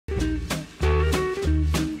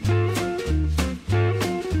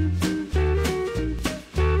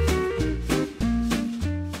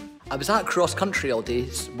was at cross country all day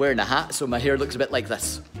wearing a hat, so my hair looks a bit like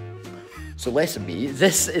this. So lesson B,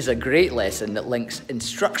 this is a great lesson that links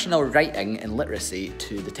instructional writing and literacy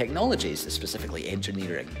to the technologies, specifically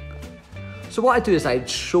engineering. So what I do is I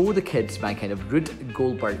show the kids my kind of Rube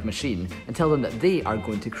Goldberg machine and tell them that they are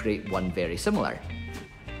going to create one very similar.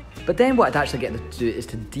 But then what I'd actually get them to do is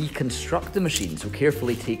to deconstruct the machine, so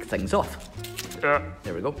carefully take things off.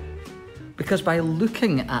 There we go. Because by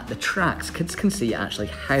looking at the tracks, kids can see actually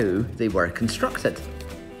how they were constructed.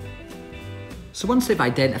 So once they've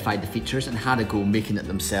identified the features and had a go making it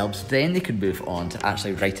themselves, then they can move on to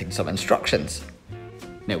actually writing some instructions.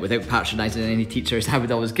 Now, without patronising any teachers, I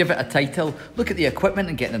would always give it a title, look at the equipment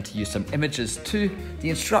and get them to use some images too. The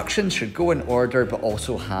instructions should go in order, but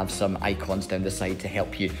also have some icons down the side to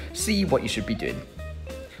help you see what you should be doing.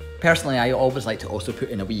 Personally, I always like to also put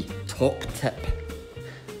in a wee top tip.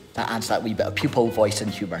 That adds that wee bit of pupil voice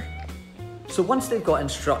and humour. So once they've got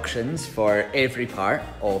instructions for every part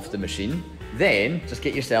of the machine, then just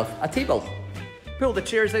get yourself a table. Pull the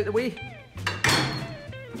chairs out the way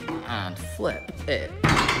and flip it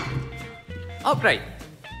upright.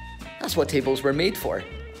 That's what tables were made for.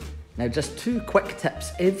 Now just 2 quick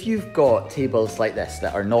tips. If you've got tables like this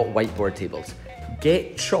that are not whiteboard tables,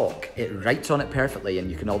 get chalk. It writes on it perfectly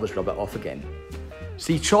and you can always rub it off again.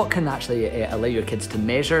 See, chalk can actually allow your kids to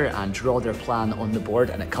measure and draw their plan on the board,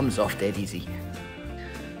 and it comes off dead easy.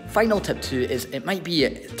 Final tip 2 is it might be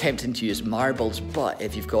tempting to use marbles, but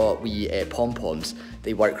if you've got wee pom-poms,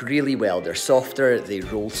 they work really well. They're softer, they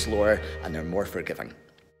roll slower, and they're more forgiving.